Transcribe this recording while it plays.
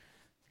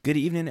Good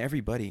evening,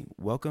 everybody.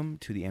 Welcome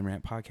to the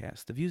ENDRANT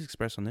podcast. The views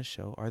expressed on this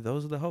show are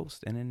those of the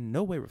host and in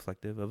no way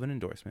reflective of an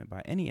endorsement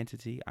by any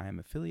entity I am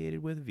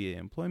affiliated with via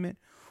employment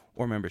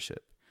or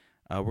membership.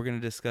 We're going to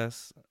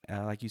discuss,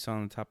 like you saw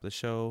on the top of the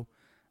show,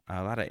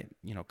 a lot of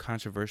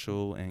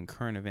controversial and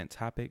current event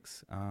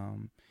topics.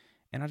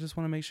 And I just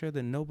want to make sure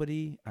that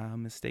nobody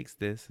mistakes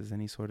this as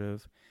any sort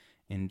of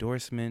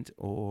endorsement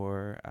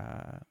or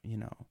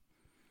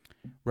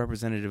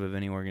representative of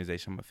any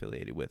organization I'm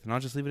affiliated with. And I'll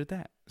just leave it at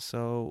that.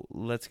 So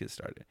let's get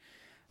started.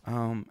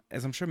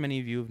 As I'm sure many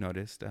of you have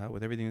noticed,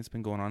 with everything that's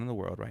been going on in the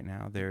world right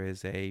now, there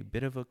is a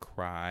bit of a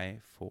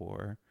cry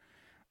for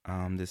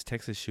this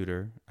Texas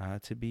shooter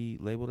to be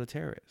labeled a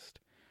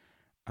terrorist.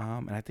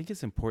 And I think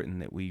it's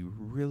important that we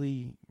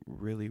really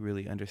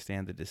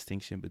understand the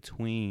distinction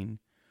between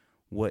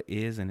what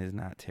is and is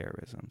not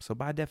terrorism. So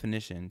by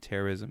definition,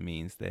 terrorism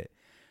means that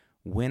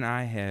when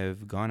I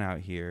have gone out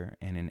here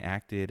and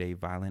enacted a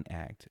violent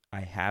act, I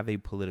have a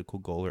political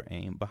goal or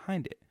aim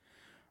behind it.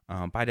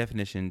 By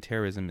definition,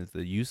 terrorism is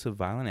the use of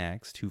violent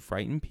acts to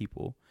frighten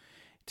people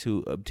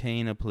to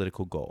obtain a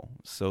political goal.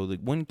 So the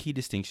one key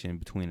distinction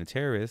between a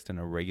terrorist and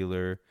a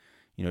regular,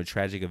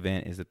 tragic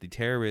event is that the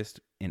terrorist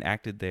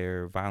enacted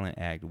their violent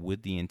act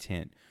with the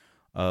intent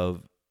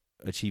of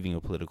achieving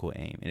a political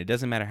aim. And it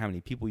doesn't matter how many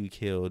people you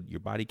killed,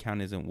 your body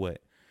count isn't what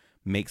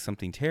makes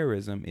something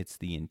terrorism, it's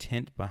the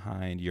intent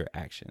behind your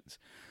actions.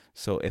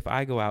 So if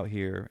I go out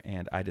here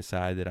and I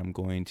decide that I'm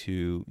going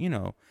to,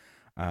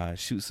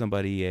 shoot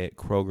somebody at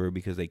Kroger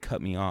because they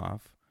cut me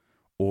off,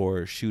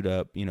 or shoot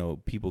up,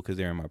 people because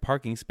they're in my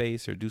parking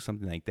space, or do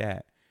something like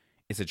that,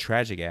 it's a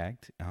tragic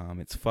act.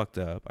 It's fucked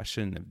up. I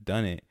shouldn't have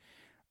done it.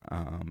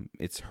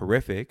 It's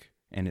horrific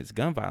and it's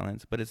gun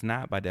violence, but it's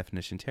not by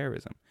definition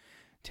terrorism.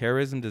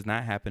 Terrorism does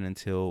not happen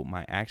until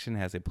my action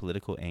has a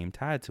political aim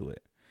tied to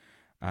it.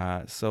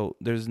 So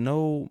there's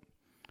no,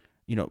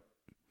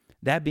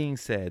 that being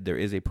said, there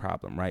is a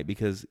problem, right?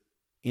 Because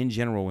in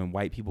general, when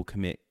white people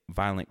commit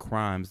violent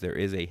crimes, there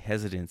is a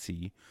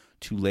hesitancy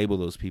to label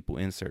those people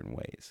in certain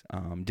ways.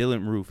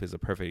 Dylan Roof is a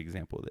perfect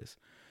example of this.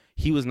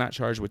 He was not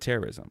charged with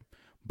terrorism.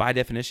 By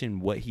definition,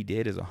 what he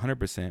did is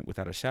 100%,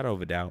 without a shadow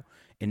of a doubt,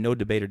 in no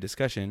debate or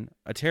discussion,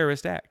 a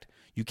terrorist act.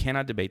 You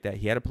cannot debate that.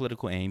 He had a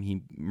political aim.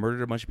 He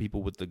murdered a bunch of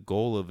people with the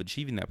goal of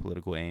achieving that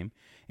political aim,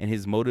 and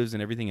his motives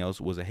and everything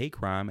else was a hate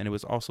crime, and it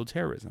was also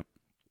terrorism.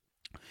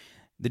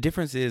 The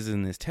difference is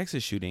in this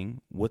Texas shooting,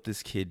 what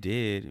this kid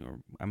did,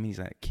 he's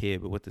not a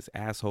kid, but what this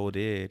asshole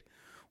did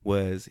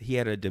was he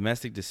had a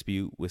domestic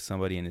dispute with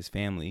somebody in his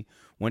family,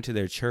 went to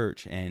their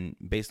church, and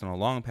based on a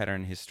long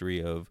pattern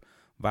history of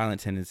violent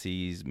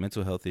tendencies,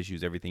 mental health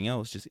issues, everything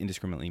else, just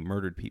indiscriminately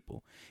murdered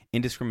people.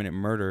 Indiscriminate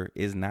murder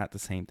is not the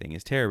same thing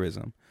as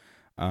terrorism.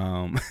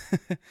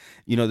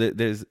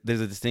 There's a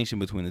distinction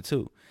between the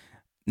two.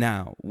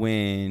 Now,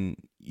 when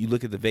you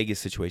look at the Vegas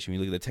situation, when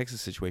you look at the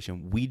Texas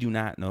situation, we do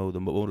not know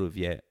the motive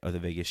yet of the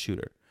Vegas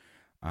shooter.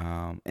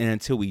 And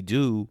until we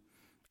do,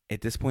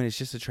 at this point, it's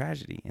just a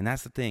tragedy. And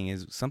that's the thing,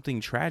 is something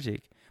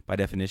tragic, by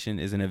definition,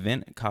 is an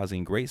event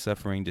causing great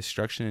suffering,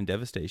 destruction, and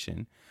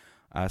devastation,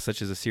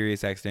 such as a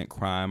serious accident,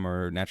 crime,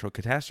 or natural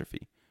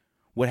catastrophe.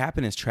 What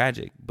happened is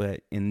tragic,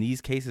 but in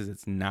these cases,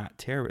 it's not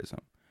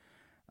terrorism.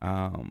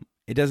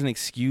 It doesn't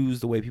excuse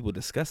the way people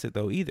discuss it,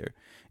 though, either.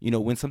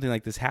 When something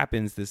like this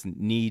happens, this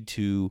need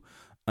to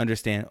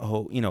understand,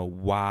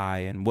 why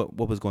and what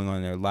was going on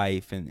in their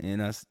life,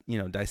 and us,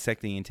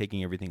 dissecting and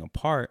taking everything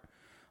apart.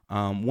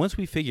 Once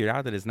we figured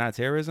out that it's not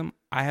terrorism,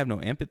 I have no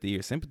empathy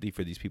or sympathy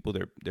for these people.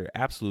 They're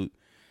absolute,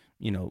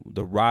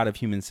 the rod of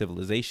human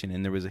civilization.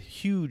 And there was a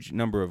huge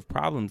number of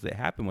problems that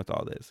happened with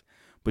all this.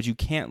 But you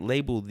can't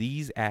label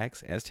these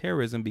acts as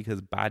terrorism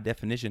because by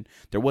definition,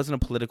 there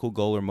wasn't a political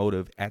goal or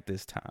motive at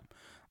this time.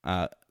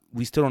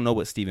 We still don't know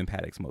what Stephen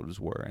Paddock's motives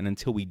were. And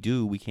until we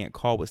do, we can't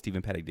call what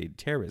Stephen Paddock did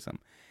terrorism.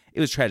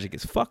 It was tragic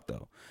as fuck,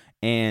 though.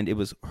 And it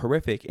was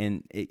horrific.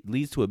 And it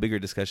leads to a bigger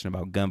discussion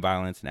about gun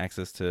violence and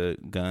access to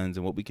guns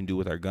and what we can do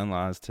with our gun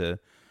laws to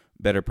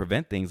better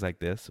prevent things like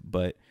this.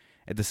 But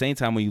at the same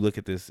time, when you look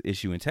at this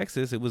issue in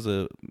Texas, it was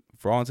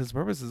for all intents and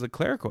purposes, a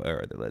clerical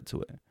error that led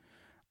to it.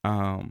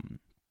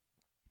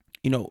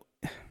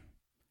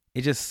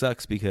 It just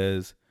sucks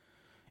because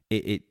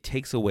it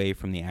takes away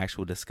from the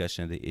actual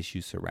discussion of the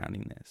issues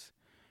surrounding this.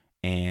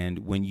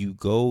 And when you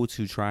go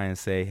to try and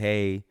say,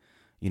 hey,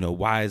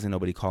 why isn't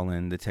nobody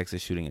calling the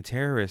Texas shooting a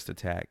terrorist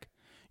attack?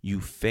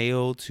 You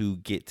fail to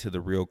get to the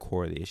real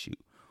core of the issue.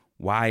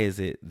 Why is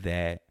it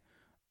that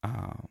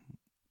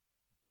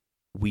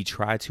we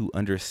try to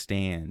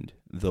understand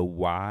the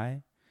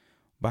why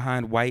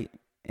behind white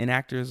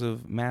enactors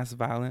of mass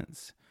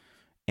violence,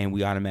 and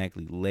we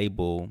automatically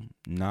label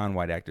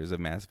non-white actors of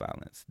mass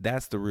violence?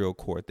 That's the real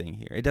core thing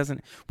here.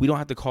 We don't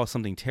have to call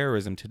something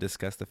terrorism to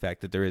discuss the fact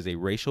that there is a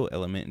racial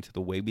element into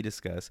the way we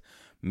discuss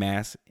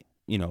mass,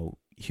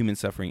 human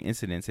suffering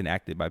incidents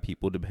enacted by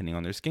people depending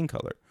on their skin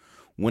color.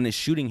 When a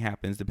shooting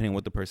happens, depending on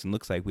what the person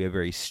looks like, we have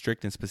very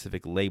strict and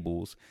specific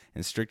labels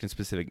and strict and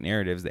specific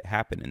narratives that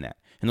happen in that.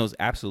 And those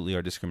absolutely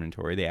are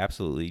discriminatory. They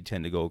absolutely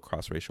tend to go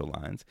across racial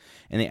lines,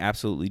 and they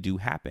absolutely do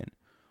happen.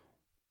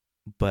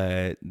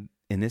 But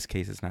in this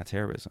case, it's not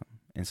terrorism.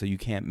 And so you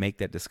can't make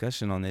that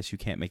discussion on this. You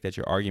can't make that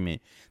your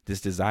argument. This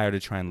desire to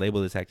try and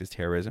label this act as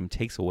terrorism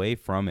takes away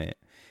from it.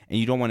 And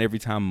you don't want every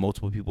time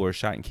multiple people are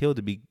shot and killed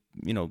to be,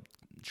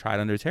 tried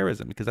under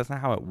terrorism, because that's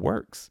not how it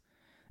works.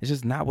 It's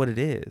just not what it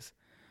is.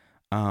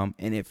 And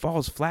it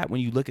falls flat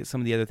when you look at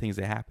some of the other things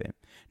that happen.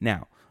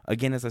 Now,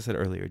 again, as I said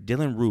earlier,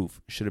 Dylan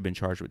Roof should have been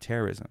charged with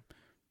terrorism.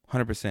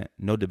 100%,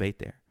 no debate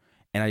there.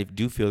 And I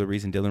do feel the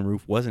reason Dylan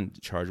Roof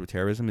wasn't charged with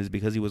terrorism is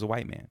because he was a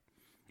white man.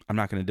 I'm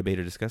not going to debate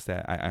or discuss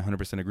that. I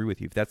 100% agree with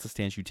you. If that's the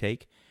stance you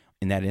take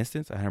in that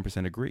instance, I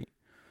 100% agree.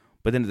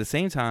 But then at the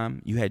same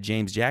time, you had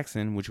James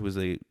Jackson, which was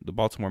the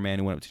Baltimore man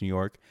who went up to New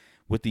York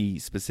with the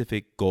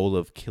specific goal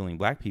of killing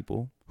black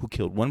people, who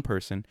killed one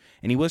person,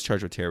 and he was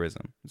charged with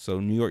terrorism. So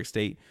New York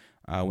State,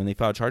 when they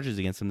filed charges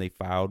against him, they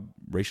filed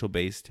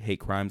racial-based hate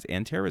crimes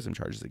and terrorism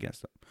charges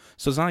against them.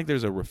 So it's not like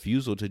there's a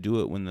refusal to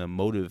do it when the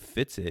motive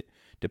fits it,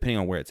 depending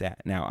on where it's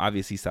at. Now,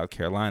 obviously, South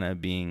Carolina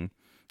being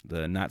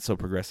the not so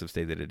progressive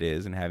state that it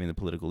is and having the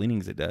political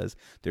leanings it does,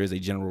 there is a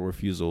general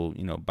refusal,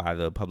 by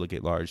the public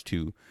at large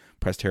to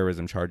press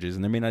terrorism charges.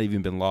 And there may not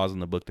even been laws in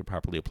the book that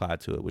properly applied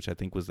to it, which I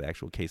think was the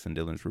actual case in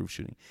Dylan's Roof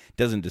shooting.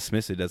 Doesn't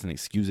dismiss it, doesn't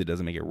excuse it,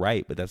 doesn't make it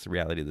right, but that's the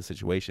reality of the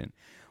situation.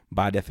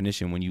 By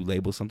definition, when you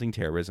label something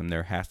terrorism,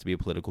 there has to be a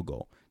political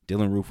goal.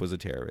 Dylan Roof was a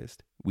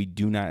terrorist. We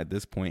do not at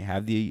this point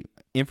have the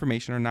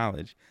information or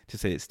knowledge to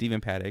say that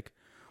Stephen Paddock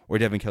or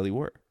Devin Kelly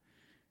were.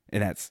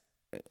 And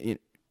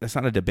that's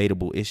not a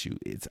debatable issue.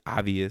 It's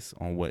obvious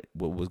on what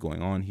was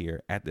going on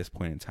here at this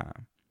point in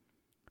time.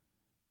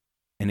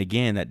 And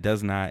again, that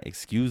does not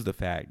excuse the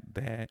fact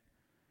that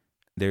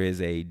there is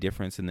a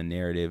difference in the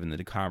narrative and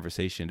the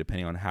conversation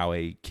depending on how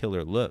a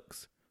killer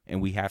looks.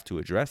 And we have to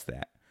address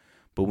that.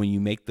 But when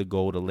you make the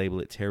goal to label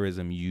it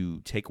terrorism,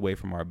 you take away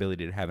from our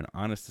ability to have an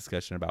honest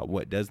discussion about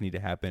what does need to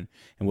happen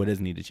and what does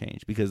need to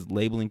change. Because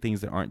labeling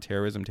things that aren't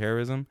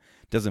terrorism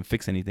doesn't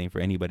fix anything for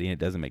anybody, and it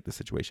doesn't make the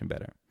situation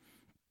better.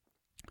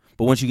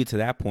 But once you get to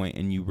that point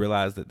and you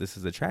realize that this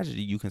is a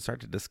tragedy, you can start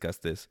to discuss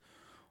this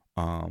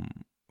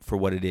for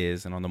what it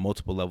is and on the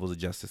multiple levels of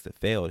justice that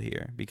failed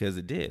here, because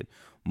it did.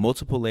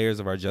 Multiple layers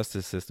of our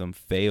justice system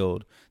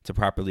failed to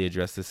properly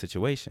address this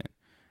situation.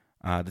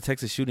 The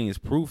Texas shooting is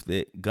proof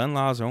that gun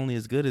laws are only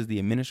as good as the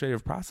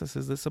administrative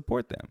processes that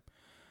support them.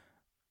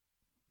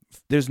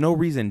 There's no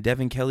reason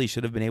Devin Kelly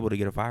should have been able to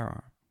get a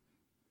firearm.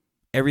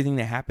 Everything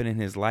that happened in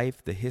his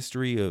life, the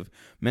history of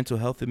mental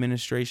health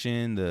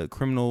administration, the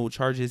criminal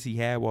charges he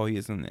had while he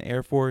was in the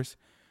Air Force,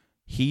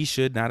 he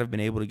should not have been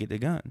able to get the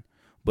gun.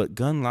 But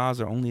gun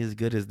laws are only as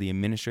good as the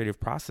administrative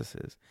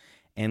processes.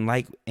 And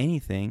like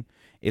anything,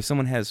 if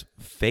someone has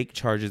fake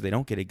charges, they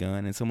don't get a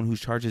gun, and someone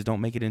whose charges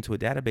don't make it into a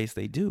database,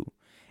 they do.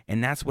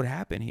 And that's what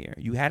happened here.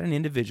 You had an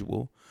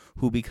individual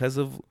who, because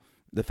of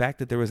the fact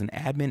that there was an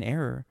admin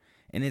error,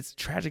 and it's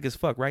tragic as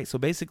fuck, right? So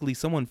basically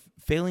someone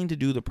failing to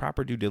do the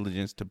proper due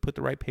diligence to put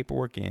the right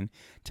paperwork in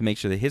to make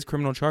sure that his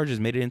criminal charges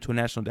made it into a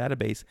national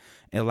database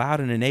and allowed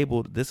and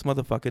enabled this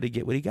motherfucker to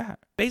get what he got.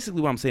 Basically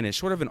what I'm saying is,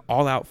 short of an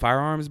all-out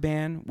firearms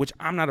ban, which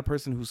I'm not a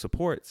person who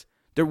supports,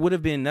 there would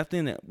have been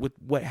nothing that, with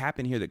what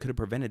happened here, that could have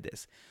prevented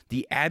this.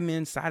 The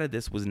admin side of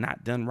this was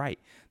not done right.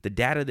 The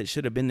data that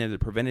should have been there that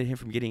prevented him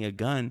from getting a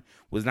gun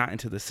was not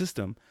into the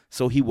system,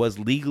 so he was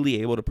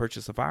legally able to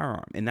purchase a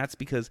firearm. And that's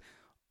because,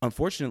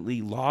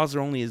 unfortunately, laws are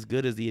only as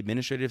good as the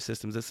administrative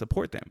systems that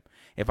support them.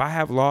 If I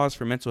have laws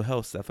for mental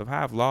health stuff, if I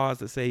have laws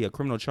that say a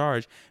criminal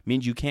charge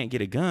means you can't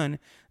get a gun,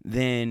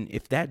 then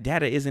if that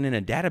data isn't in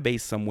a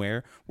database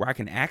somewhere where I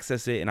can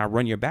access it and I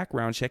run your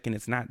background check and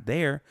it's not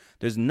there,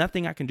 there's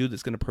nothing I can do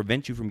that's going to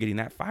prevent you from getting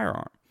that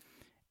firearm.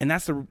 And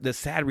that's the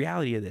sad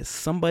reality of this.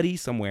 Somebody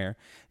somewhere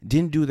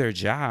didn't do their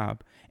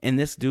job, and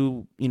this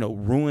dude,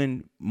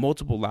 ruined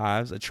multiple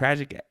lives. A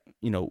tragic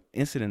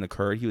incident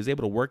occurred. He was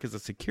able to work as a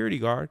security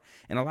guard,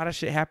 and a lot of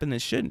shit happened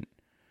that shouldn't.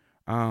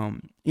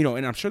 And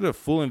I'm sure the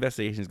full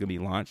investigation is going to be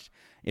launched.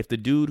 If the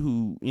dude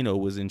who,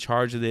 was in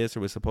charge of this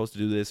or was supposed to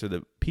do this, or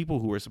the people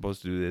who were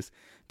supposed to do this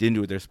didn't do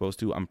what they're supposed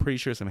to, I'm pretty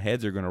sure some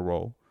heads are going to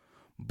roll.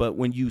 But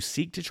when you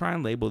seek to try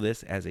and label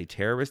this as a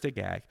terroristic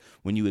act,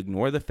 when you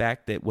ignore the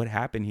fact that what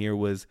happened here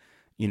was,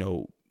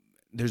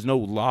 there's no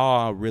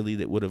law really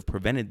that would have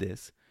prevented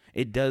this,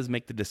 it does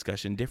make the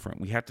discussion different.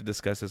 We have to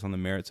discuss this on the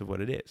merits of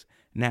what it is.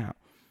 Now,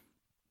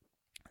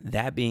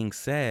 that being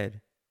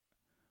said,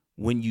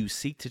 when you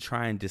seek to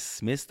try and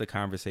dismiss the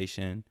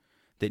conversation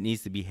that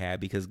needs to be had,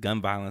 because gun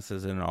violence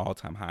is at an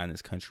all-time high in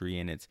this country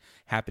and it's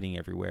happening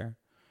everywhere.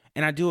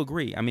 And I do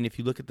agree. I mean, if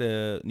you look at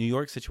the New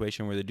York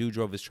situation where the dude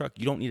drove his truck,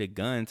 you don't need a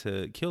gun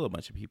to kill a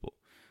bunch of people.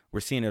 We're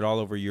seeing it all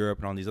over Europe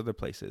and all these other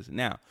places.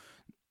 Now,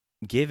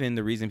 given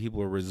the reason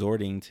people are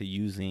resorting to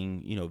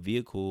using,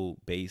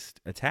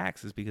 vehicle-based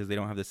attacks is because they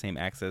don't have the same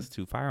access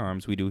to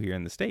firearms we do here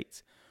in the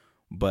States.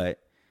 But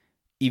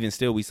even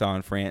still, we saw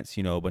in France,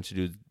 a bunch of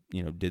dudes,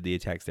 did the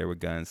attacks there with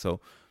guns. So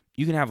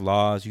you can have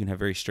laws, you can have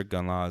very strict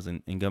gun laws,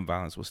 and gun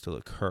violence will still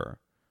occur.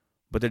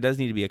 But there does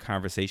need to be a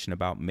conversation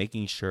about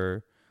making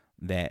sure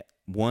that,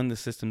 one, the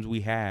systems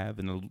we have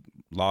and the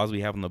laws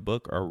we have in the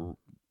book are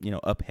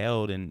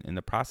upheld and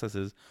the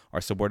processes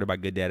are supported by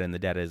good data and the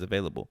data is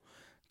available.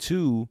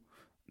 Two,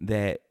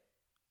 that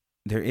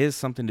there is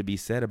something to be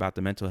said about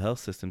the mental health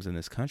systems in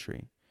this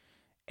country.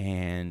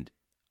 And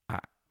I,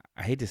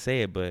 I hate to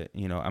say it, but,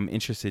 I'm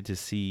interested to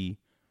see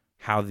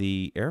how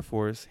the Air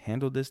Force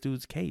handled this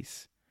dude's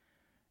case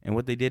and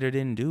what they did or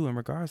didn't do in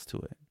regards to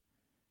it.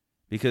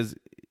 Because,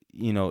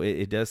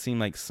 it does seem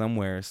like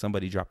somewhere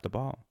somebody dropped the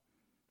ball.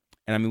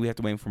 And I mean, we have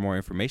to wait for more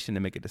information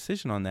to make a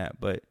decision on that.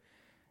 But,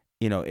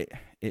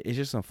 it's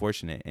just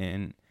unfortunate.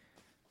 And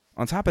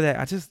on top of that,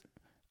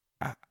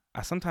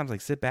 I sometimes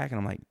like sit back and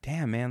I'm like,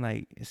 damn, man,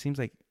 like it seems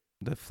like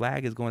the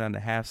flag is going down to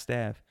half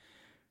staff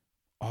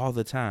all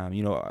the time.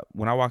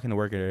 When I walk into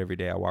work every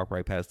day, I walk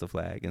right past the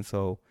flag. And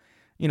so,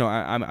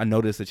 I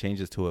notice the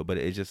changes to it, but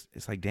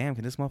it's like, damn,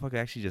 can this motherfucker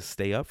actually just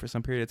stay up for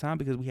some period of time?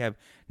 Because we have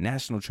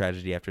national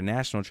tragedy after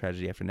national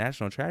tragedy after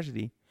national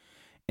tragedy.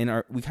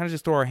 And we kind of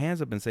just throw our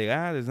hands up and say,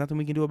 there's nothing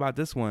we can do about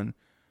this one.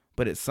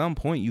 But at some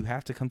point, you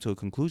have to come to a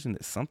conclusion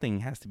that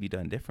something has to be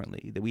done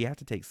differently, that we have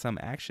to take some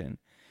action.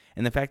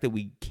 And the fact that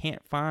we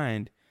can't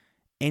find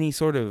any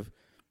sort of,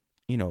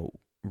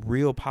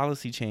 real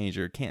policy change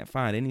or can't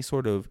find any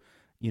sort of,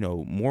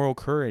 moral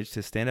courage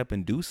to stand up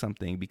and do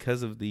something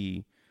because of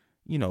the,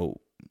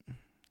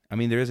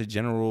 there is a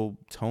general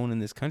tone in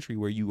this country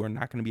where you are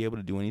not going to be able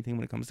to do anything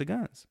when it comes to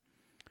guns.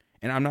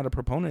 And I'm not a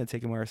proponent of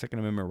taking away our Second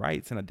Amendment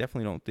rights, and I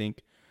definitely don't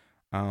think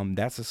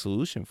that's a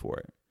solution for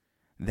it.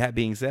 That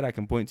being said, I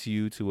can point to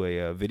you to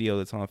a video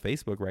that's on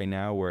Facebook right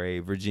now where a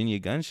Virginia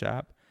gun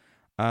shop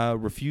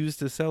refused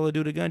to sell a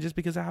dude a gun just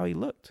because of how he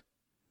looked.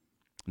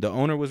 The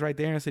owner was right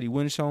there and said he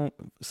wouldn't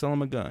sell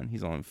him a gun.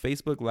 He's on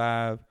Facebook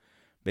Live,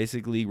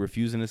 basically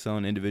refusing to sell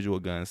an individual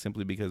gun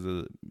simply because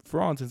of,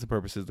 for all intents and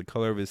purposes, the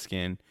color of his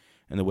skin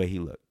and the way he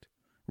looked.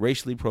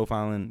 Racially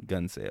profiling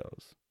gun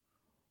sales.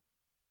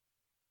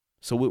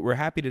 So we're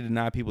happy to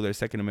deny people their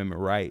Second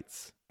Amendment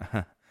rights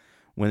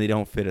when they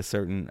don't fit a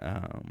certain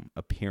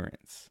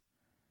appearance.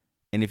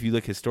 And if you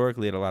look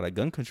historically at a lot of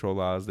gun control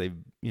laws, they've,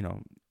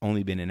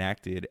 only been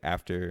enacted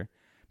after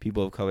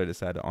people of color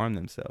decide to arm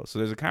themselves. So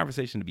there's a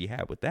conversation to be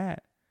had with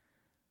that.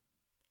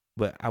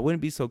 But I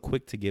wouldn't be so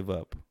quick to give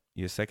up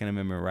your Second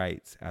Amendment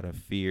rights out of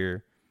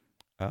fear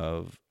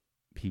of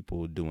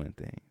people doing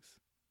things.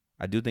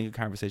 I do think a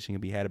conversation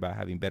can be had about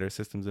having better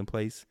systems in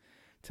place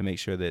to make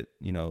sure that,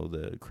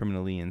 the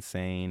criminally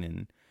insane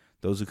and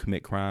those who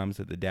commit crimes,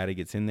 that the data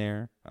gets in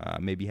there,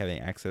 maybe having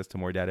access to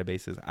more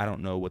databases. I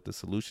don't know what the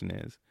solution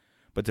is,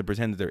 but to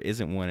pretend that there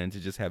isn't one and to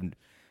just have,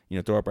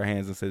 throw up our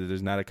hands and say that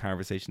there's not a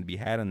conversation to be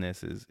had on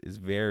this is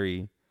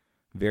very,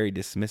 very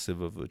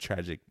dismissive of a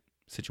tragic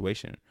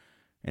situation.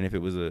 And if I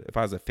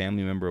was a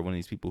family member of one of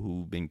these people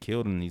who've been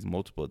killed in these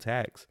multiple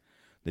attacks,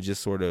 the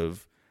just sort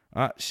of,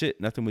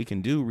 nothing we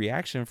can do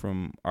reaction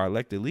from our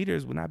elected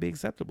leaders would not be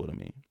acceptable to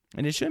me.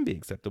 And it shouldn't be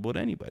acceptable to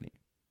anybody.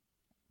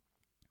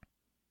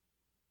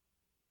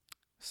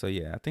 So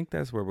yeah, I think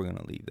that's where we're going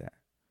to leave that.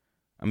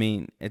 I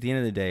mean, at the end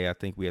of the day, I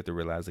think we have to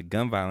realize that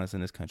gun violence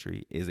in this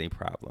country is a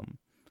problem.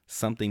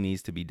 Something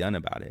needs to be done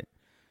about it.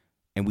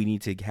 And we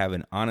need to have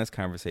an honest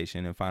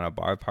conversation and find a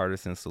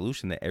bipartisan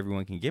solution that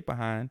everyone can get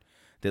behind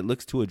that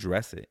looks to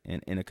address it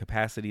in a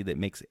capacity that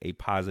makes a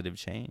positive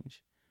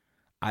change.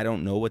 I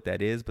don't know what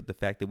that is, but the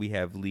fact that we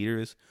have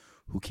leaders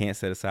who can't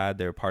set aside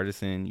their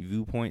partisan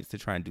viewpoints to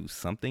try and do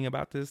something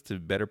about this, to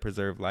better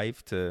preserve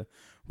life, to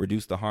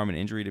reduce the harm and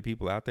injury to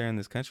people out there in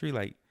this country,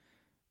 like,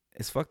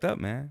 it's fucked up,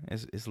 man.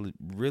 It's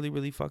really,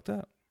 really fucked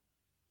up.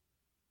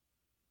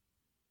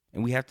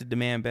 And we have to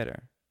demand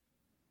better.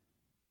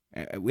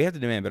 We have to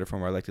demand better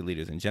from our elected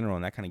leaders in general,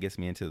 and that kind of gets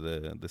me into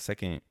the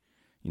second,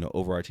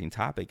 overarching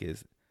topic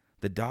is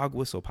the dog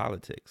whistle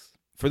politics.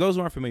 For those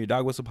who aren't familiar,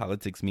 dog whistle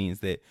politics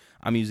means that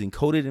I'm using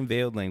coded and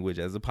veiled language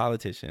as a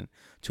politician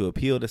to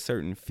appeal to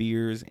certain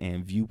fears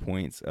and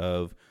viewpoints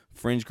of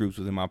fringe groups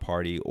within my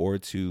party, or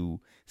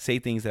to say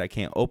things that I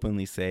can't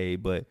openly say,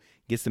 but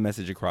gets the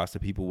message across to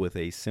people with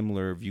a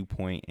similar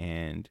viewpoint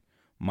and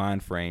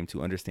mind frame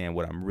to understand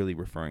what I'm really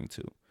referring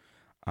to.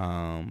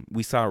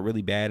 We saw it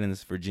really bad in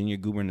this Virginia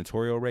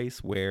gubernatorial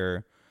race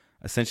where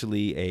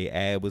essentially a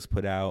ad was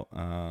put out,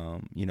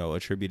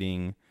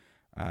 attributing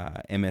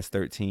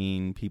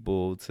MS-13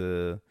 people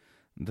to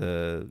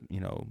the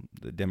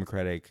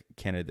Democratic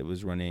candidate that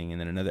was running,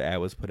 and then another ad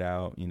was put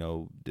out,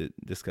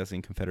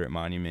 discussing Confederate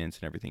monuments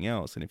and everything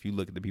else. And if you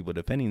look at the people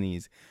defending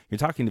these, you're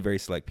talking to very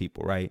select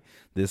people, right?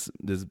 This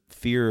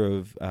fear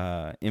of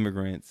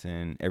immigrants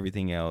and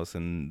everything else,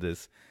 and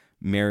this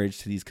marriage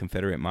to these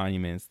Confederate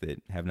monuments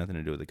that have nothing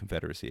to do with the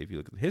Confederacy, if you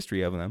look at the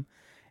history of them,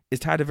 is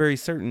tied to very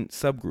certain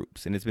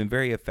subgroups, and it's been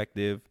very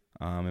effective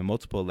in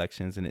multiple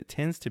elections, and it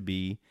tends to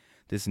be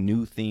this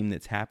new theme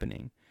that's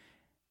happening.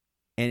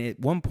 And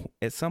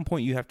at some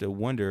point, you have to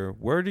wonder,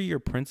 where do your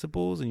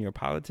principles and your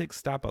politics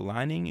stop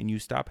aligning, and you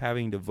stop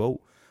having to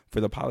vote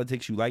for the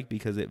politics you like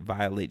because it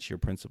violates your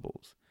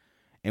principles?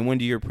 And when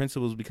do your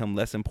principles become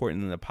less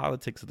important than the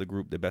politics of the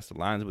group that best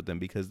aligns with them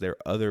because their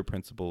other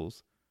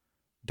principles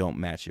don't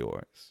match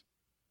yours?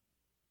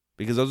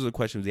 Because those are the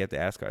questions we have to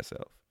ask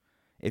ourselves.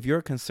 If you're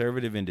a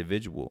conservative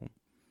individual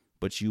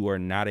but you are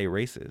not a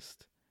racist?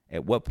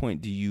 At what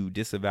point do you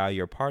disavow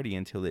your party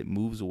until it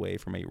moves away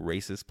from a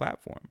racist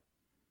platform?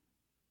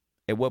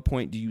 At what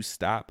point do you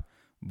stop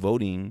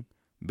voting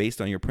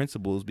based on your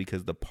principles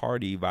because the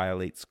party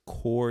violates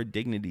core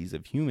dignities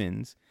of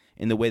humans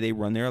in the way they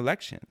run their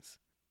elections?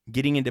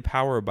 Getting into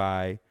power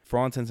by, for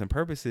all intents and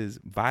purposes,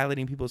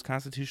 violating people's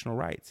constitutional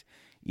rights,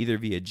 either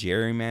via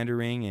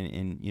gerrymandering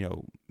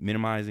and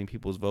minimizing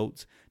people's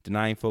votes,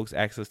 denying folks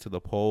access to the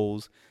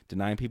polls,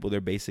 denying people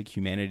their basic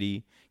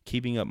humanity,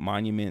 keeping up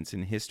monuments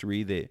in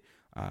history that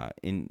are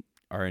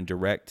in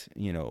direct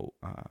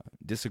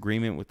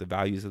disagreement with the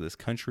values of this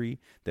country,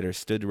 that are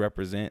stood to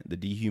represent the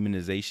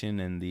dehumanization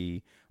and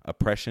the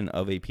oppression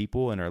of a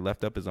people and are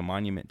left up as a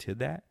monument to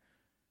that.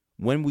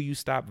 When will you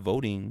stop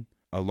voting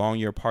along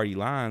your party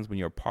lines when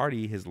your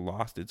party has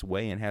lost its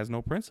way and has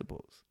no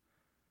principles?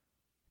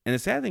 And the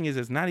sad thing is,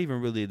 it's not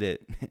even really that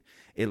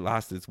it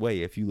lost its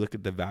way. If you look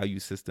at the value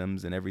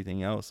systems and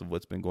everything else of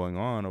what's been going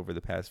on over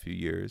the past few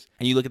years,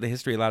 and you look at the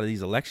history of a lot of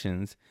these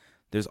elections,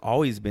 there's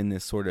always been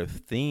this sort of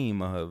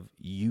theme of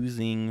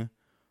using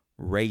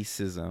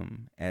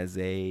racism as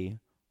a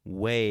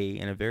way,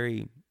 in a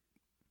very,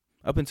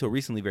 up until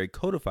recently, very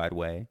codified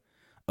way,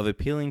 of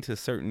appealing to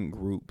certain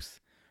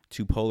groups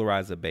to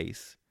polarize a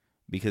base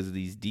because of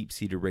these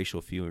deep-seated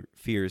racial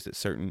fears that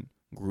certain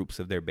groups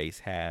of their base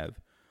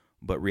have,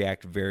 but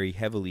react very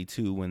heavily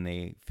to when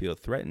they feel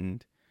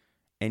threatened,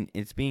 and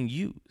it's being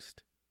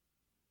used.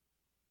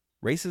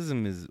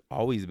 Racism has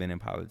always been in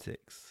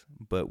politics,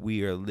 but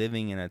we are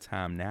living in a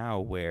time now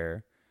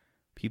where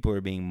people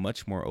are being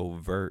much more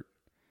overt,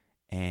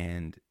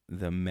 and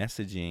the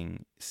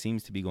messaging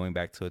seems to be going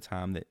back to a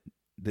time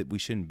that we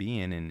shouldn't be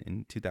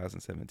in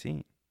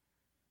 2017.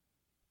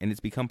 And it's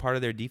become part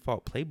of their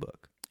default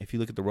playbook. If you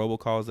look at the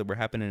robocalls that were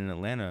happening in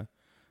Atlanta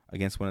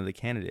against one of the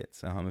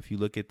candidates, if you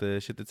look at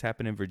the shit that's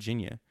happened in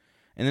Virginia,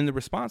 and then the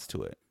response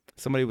to it,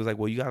 somebody was like,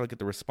 well, you got to look at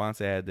the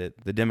response ad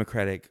that the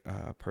Democratic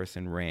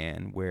person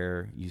ran,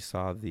 where you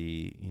saw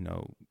the,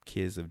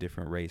 kids of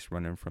different race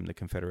running from the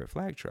Confederate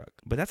flag truck.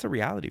 But that's a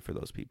reality for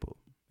those people.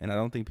 And I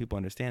don't think people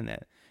understand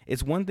that.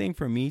 It's one thing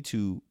for me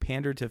to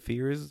pander to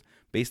fears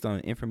based on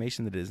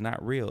information that is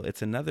not real.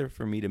 It's another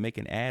for me to make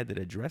an ad that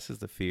addresses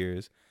the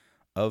fears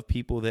of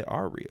people that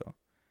are real.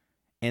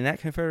 And that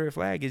Confederate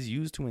flag is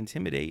used to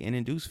intimidate and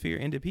induce fear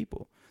into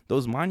people.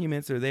 Those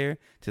monuments are there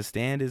to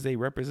stand as a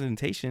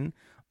representation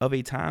of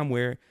a time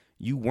where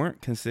you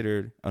weren't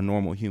considered a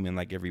normal human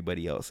like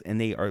everybody else. And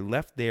they are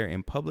left there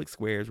in public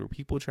squares where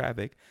people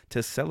traffic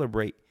to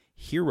celebrate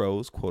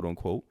heroes, quote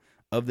unquote,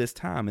 of this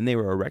time. And they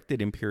were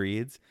erected in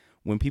periods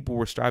when people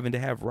were striving to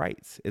have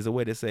rights as a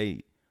way to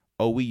say,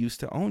 oh, we used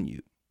to own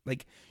you.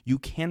 Like, you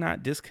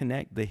cannot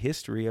disconnect the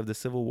history of the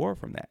Civil War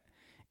from that.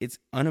 It's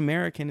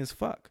un-American as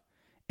fuck.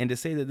 And to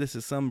say that this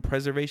is some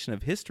preservation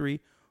of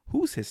history,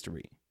 whose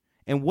history?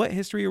 And what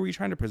history are we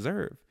trying to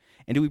preserve?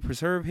 And do we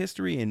preserve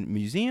history in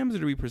museums, or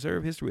do we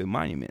preserve history with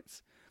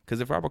monuments? Because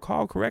if I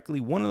recall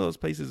correctly, one of those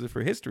places is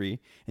for history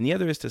and the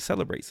other is to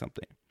celebrate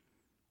something.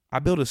 I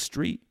built a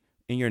street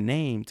in your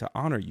name to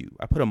honor you.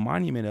 I put a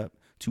monument up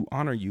to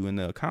honor you and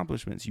the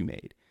accomplishments you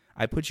made.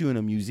 I put you in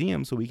a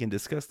museum so we can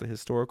discuss the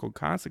historical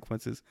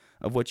consequences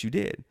of what you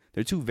did.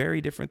 They're two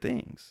very different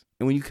things.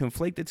 And when you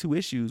conflate the two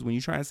issues, when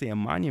you try and say a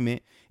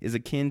monument is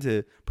akin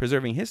to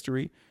preserving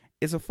history,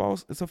 it's a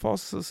false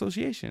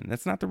association.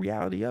 That's not the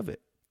reality of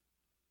it.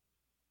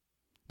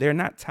 They're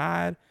not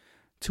tied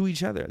to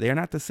each other. They are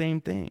not the same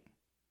thing.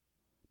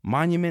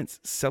 Monuments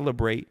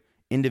celebrate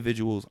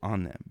individuals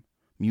on them.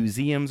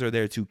 Museums are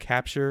there to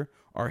capture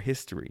our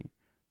history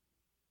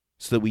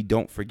so that we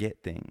don't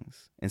forget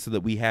things and so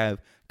that we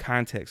have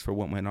context for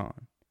what went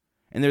on.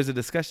 And there's a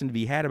discussion to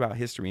be had about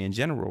history in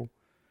general,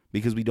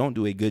 because we don't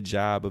do a good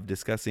job of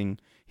discussing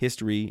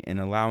history and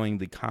allowing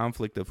the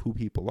conflict of who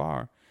people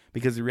are.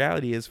 Because the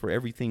reality is, for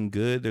everything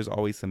good, there's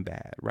always some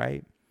bad,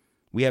 right?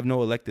 We have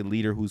no elected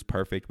leader who's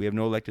perfect. We have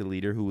no elected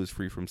leader who is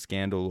free from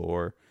scandal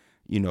or,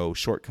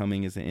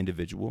 shortcoming as an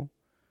individual.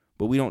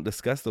 But we don't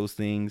discuss those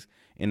things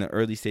in the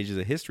early stages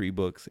of history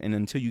books. And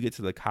until you get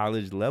to the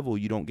college level,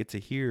 you don't get to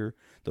hear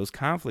those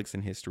conflicts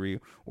in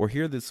history or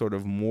hear the sort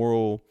of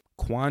moral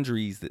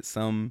quandaries that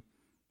some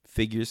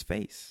figures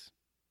face.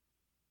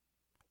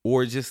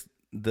 Or just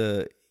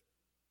the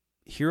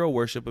hero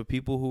worship of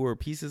people who are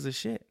pieces of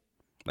shit,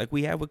 like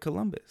we have with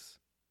Columbus.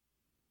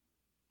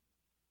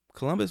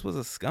 Columbus was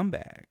a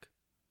scumbag.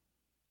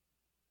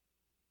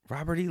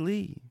 Robert E.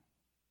 Lee,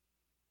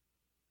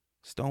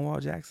 Stonewall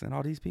Jackson,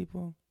 all these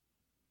people.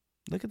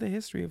 Look at the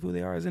history of who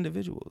they are as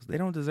individuals. They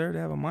don't deserve to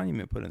have a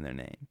monument put in their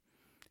name.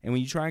 And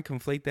when you try and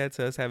conflate that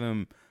to us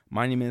having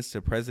monuments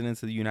to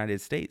presidents of the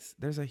United States,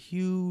 there's a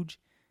huge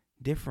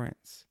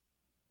difference.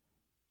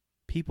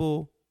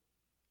 People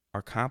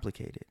are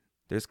complicated.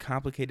 There's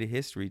complicated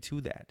history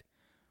to that.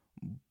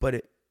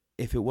 But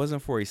if it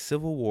wasn't for a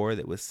civil war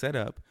that was set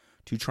up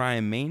to try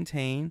and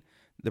maintain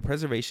the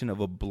preservation of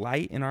a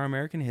blight in our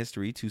American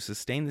history, to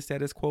sustain the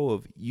status quo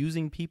of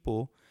using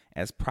people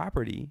as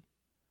property,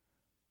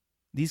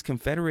 these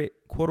Confederate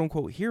quote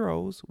unquote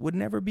heroes would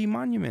never be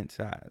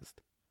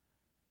monumentized.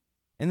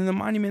 And then the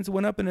monuments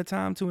went up in a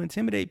time to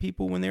intimidate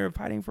people when they were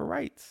fighting for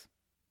rights.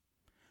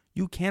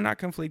 You cannot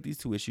conflate these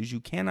two issues.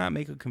 You cannot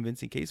make a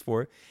convincing case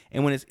for it.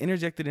 And when it's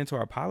interjected into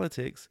our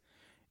politics,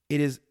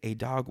 it is a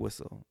dog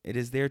whistle. It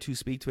is there to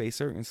speak to a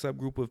certain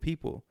subgroup of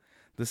people.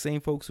 The same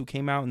folks who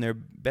came out in their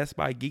Best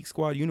Buy Geek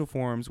Squad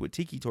uniforms with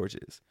tiki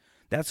torches.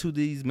 That's who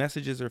these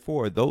messages are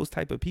for, those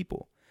type of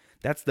people.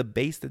 That's the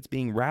base that's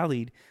being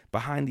rallied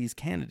behind these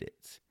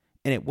candidates.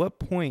 And at what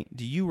point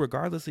do you,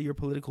 regardless of your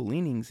political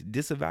leanings,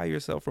 disavow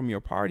yourself from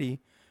your party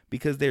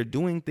because they're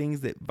doing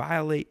things that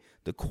violate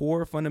the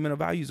core fundamental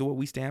values of what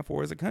we stand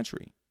for as a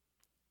country?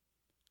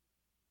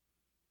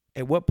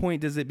 At what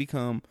point does it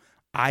become,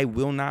 I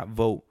will not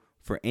vote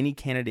for any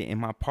candidate in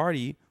my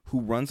party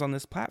who runs on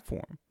this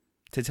platform,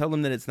 to tell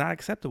them that it's not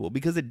acceptable,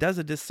 because it does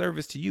a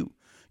disservice to you.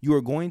 You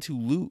are going to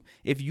lose.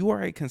 If you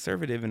are a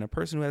conservative and a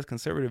person who has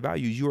conservative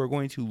values, you are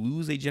going to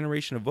lose a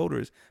generation of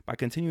voters by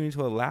continuing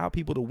to allow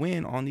people to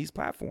win on these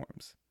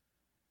platforms.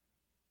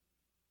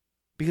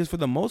 Because for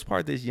the most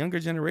part, this younger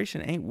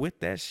generation ain't with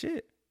that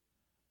shit.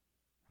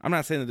 I'm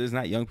not saying that there's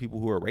not young people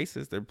who are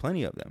racist. There are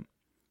plenty of them.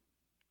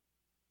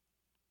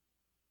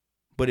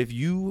 But if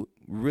you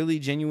really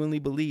genuinely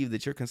believe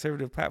that your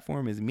conservative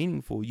platform is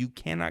meaningful, you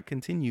cannot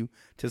continue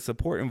to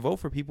support and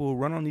vote for people who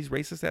run on these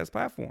racist ass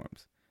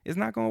platforms. It's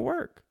not going to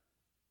work.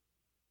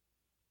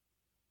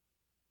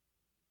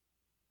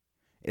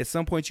 At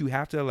some point, you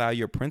have to allow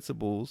your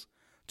principles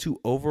to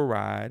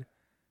override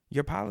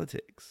your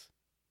politics.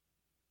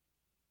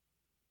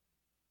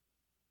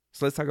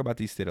 So let's talk about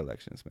these state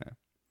elections, man.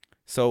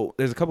 So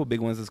there's a couple big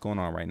ones that's going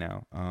on right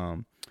now.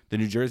 The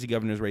New Jersey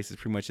governor's race is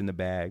pretty much in the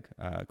bag.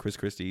 Chris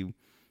Christie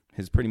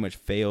has pretty much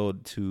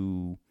failed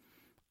to,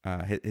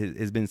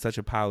 has been such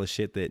a pile of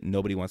shit that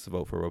nobody wants to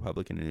vote for a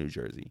Republican in New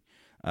Jersey.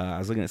 I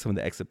was looking at some of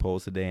the exit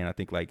polls today, and I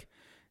think like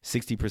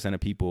 60% of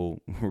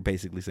people were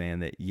basically saying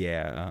that,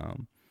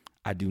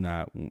 I do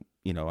not,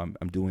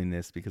 I'm doing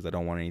this because I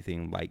don't want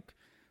anything like,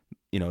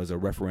 as a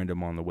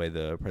referendum on the way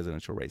the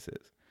presidential race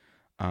is.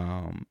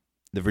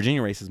 The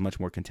Virginia race is much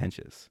more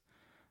contentious.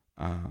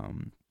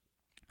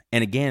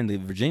 And again, the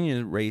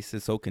Virginia race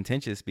is so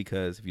contentious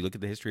because if you look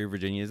at the history of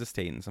Virginia as a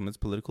state and some of its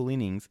political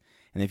leanings,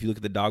 and if you look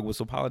at the dog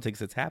whistle politics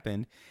that's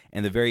happened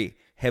and the very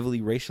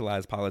heavily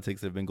racialized politics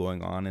that have been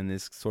going on and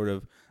this sort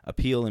of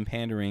appeal and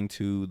pandering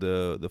to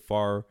the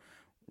far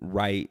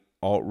right,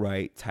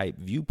 alt-right type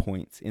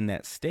viewpoints in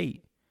that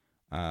state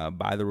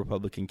by the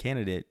Republican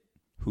candidate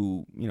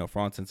who, for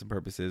all intents and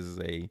purposes is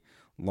a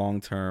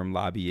long-term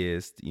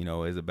lobbyist,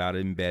 is about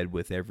in bed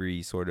with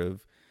every sort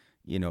of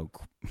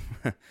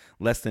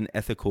less than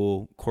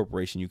ethical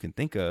corporation you can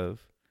think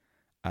of,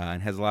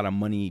 and has a lot of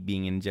money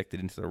being injected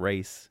into the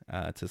race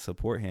to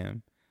support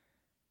him.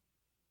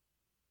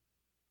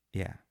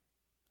 Yeah.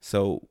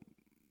 So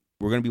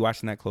we're going to be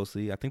watching that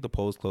closely. I think the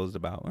polls closed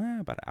about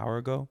an hour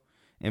ago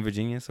in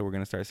Virginia. So we're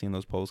going to start seeing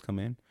those polls come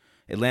in.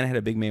 Atlanta had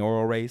a big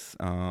mayoral race.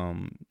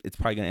 It's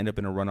probably going to end up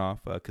in a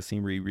runoff.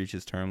 Kasim Reed reached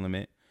his term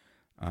limit.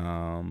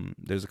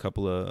 There's a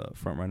couple of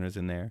front runners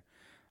in there.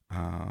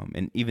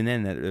 And even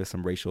then, there's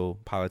some racial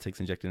politics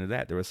injected into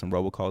that. There was some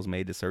robocalls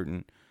made to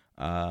certain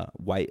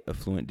white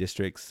affluent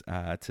districts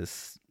to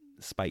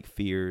spike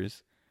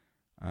fears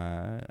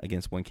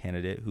against one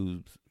candidate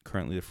who's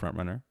currently the front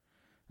runner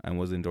and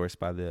was endorsed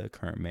by the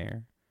current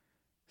mayor.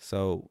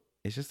 So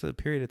it's just a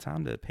period of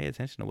time to pay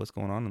attention to what's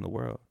going on in the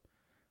world.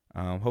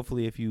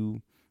 Hopefully, if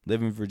you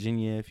live in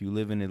Virginia, if you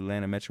live in the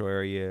Atlanta metro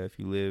area, if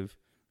you live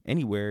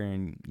anywhere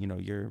and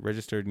you're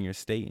registered in your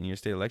state and your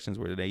state elections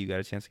were today, you got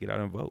a chance to get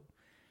out and vote.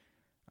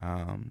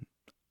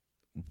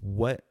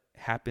 What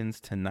happens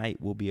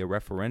tonight will be a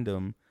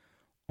referendum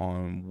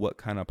on what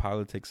kind of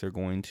politics are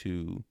going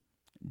to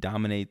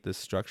dominate the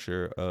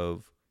structure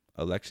of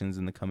elections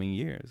in the coming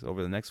years,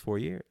 over the next 4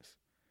 years.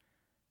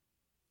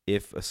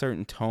 If a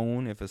certain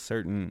tone, if a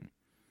certain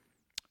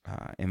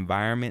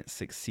environment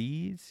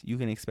succeeds, you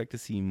can expect to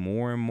see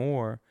more and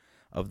more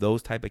of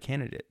those type of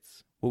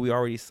candidates. What we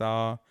already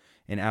saw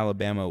in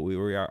Alabama, we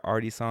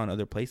already saw in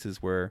other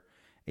places where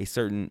a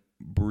certain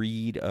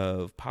breed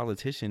of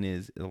politician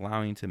is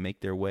allowing to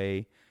make their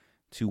way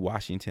to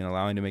Washington,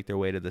 allowing to make their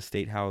way to the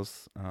state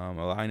house,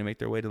 allowing to make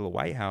their way to the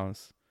White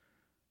House.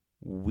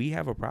 We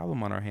have a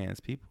problem on our hands,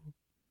 people.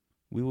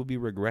 We will be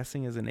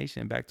regressing as a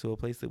nation back to a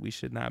place that we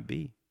should not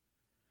be.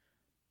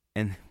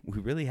 And we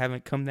really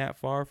haven't come that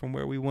far from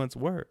where we once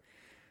were.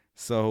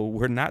 So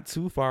we're not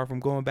too far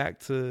from going back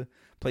to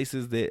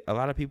places that a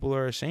lot of people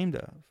are ashamed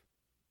of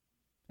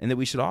and that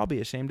we should all be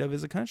ashamed of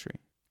as a country.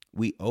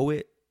 We owe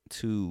it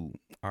to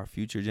our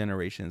future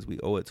generations. We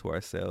owe it to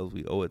ourselves.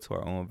 We owe it to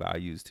our own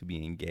values to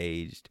be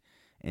engaged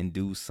and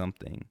do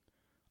something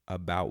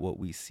about what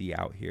we see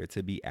out here,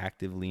 to be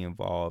actively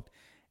involved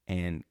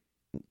and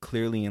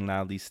clearly and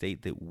loudly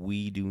state that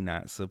we do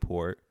not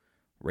support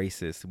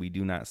racists. We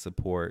do not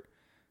support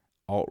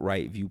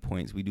alt-right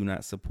viewpoints. We do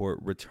not support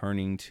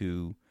returning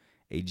to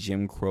a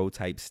Jim Crow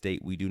type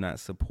state. We do not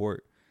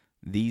support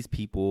these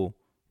people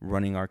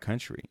running our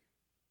country.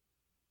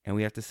 And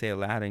we have to say it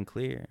loud and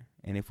clear.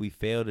 And if we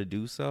fail to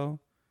do so,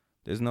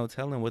 there's no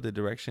telling what the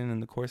direction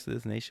and the course of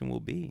this nation will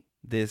be.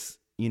 This,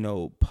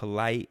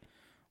 polite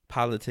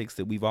politics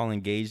that we've all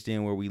engaged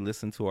in, where we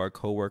listen to our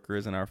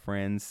coworkers and our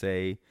friends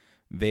say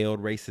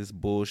veiled racist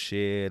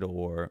bullshit,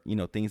 or,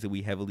 things that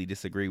we heavily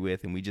disagree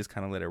with, and we just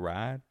kind of let it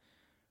ride.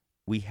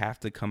 We have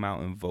to come out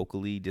and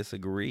vocally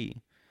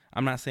disagree.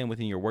 I'm not saying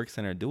within your work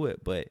center do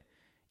it, but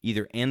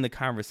either end the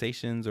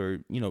conversations, or,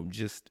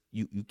 just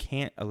you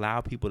can't allow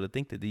people to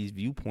think that these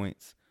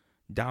viewpoints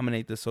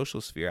dominate the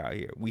social sphere out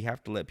here. We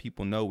have to let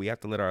people know, we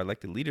have to let our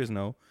elected leaders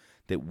know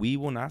that we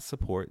will not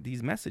support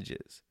these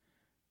messages.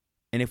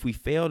 And if we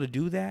fail to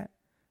do that,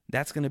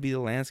 that's going to be the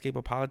landscape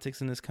of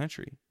politics in this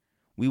country.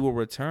 We will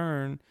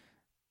return,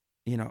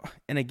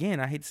 and again,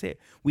 I hate to say it,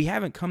 we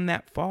haven't come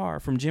that far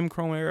from Jim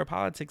Crow era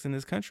politics in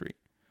this country.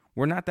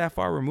 We're not that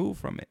far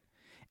removed from it.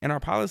 And our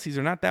policies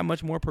are not that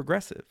much more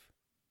progressive.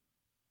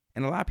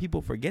 And a lot of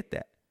people forget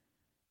that.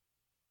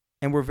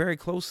 And we're very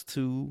close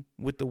to,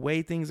 with the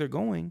way things are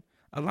going,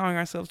 allowing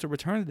ourselves to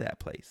return to that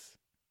place.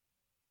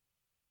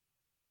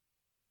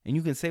 And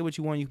you can say what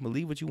you want, you can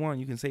believe what you want,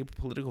 you can say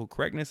political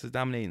correctness is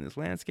dominating this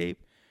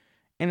landscape.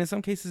 And in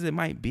some cases it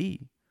might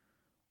be.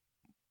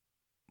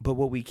 But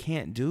what we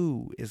can't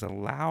do is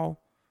allow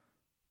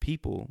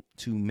people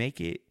to make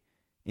it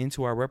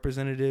into our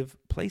representative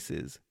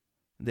places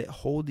that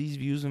hold these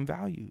views and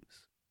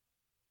values.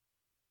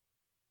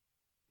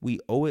 We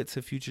owe it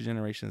to future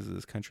generations of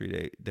this country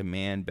to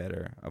demand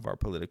better of our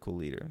political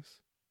leaders.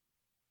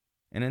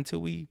 And until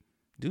we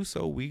do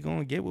so, we're going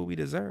to get what we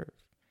deserve.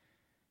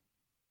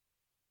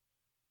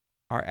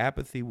 Our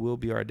apathy will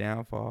be our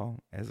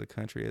downfall as a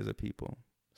country, as a people.